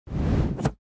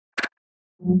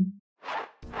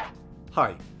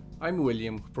Hi, I'm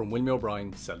William from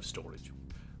Brien Self-Storage.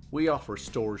 We offer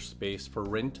storage space for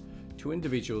rent to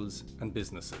individuals and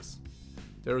businesses.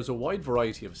 There is a wide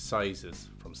variety of sizes,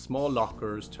 from small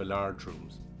lockers to large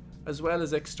rooms, as well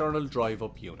as external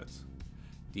drive-up units.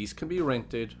 These can be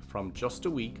rented from just a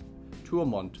week to a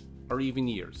month or even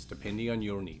years, depending on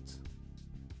your needs.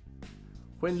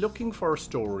 When looking for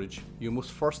storage, you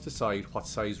must first decide what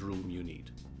size room you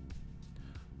need.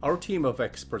 Our team of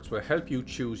experts will help you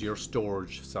choose your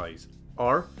storage size,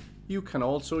 or you can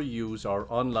also use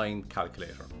our online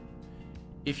calculator.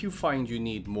 If you find you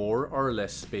need more or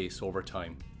less space over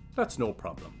time, that's no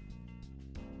problem.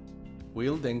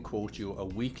 We'll then quote you a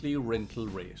weekly rental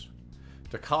rate.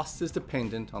 The cost is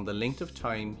dependent on the length of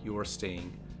time you are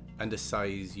staying and the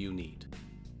size you need.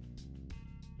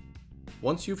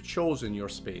 Once you've chosen your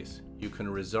space, you can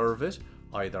reserve it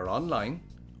either online,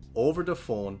 over the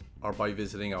phone, or by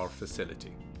visiting our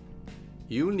facility.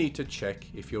 You'll need to check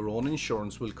if your own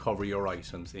insurance will cover your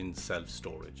items in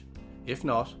self-storage. If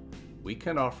not, we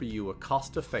can offer you a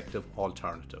cost-effective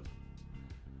alternative.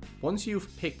 Once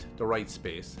you've picked the right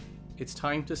space, it's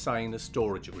time to sign a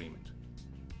storage agreement.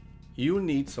 You'll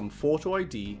need some photo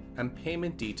ID and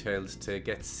payment details to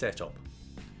get set up.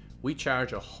 We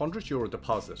charge a €100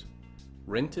 deposit.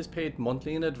 Rent is paid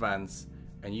monthly in advance,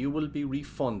 and you will be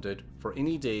refunded for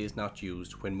any days not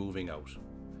used when moving out.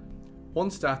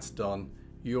 Once that's done,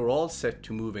 you're all set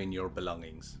to move in your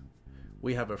belongings.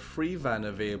 We have a free van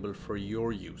available for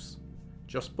your use.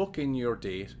 Just book in your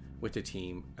date with the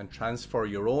team and transfer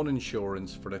your own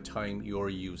insurance for the time you're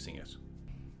using it.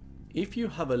 If you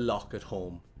have a lock at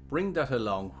home, bring that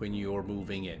along when you're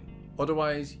moving in.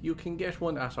 Otherwise, you can get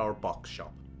one at our box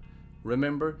shop.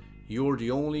 Remember, you're the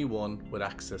only one with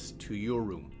access to your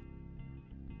room.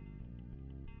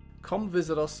 Come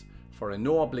visit us for a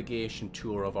no-obligation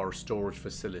tour of our storage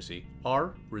facility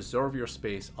or reserve your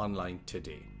space online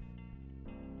today.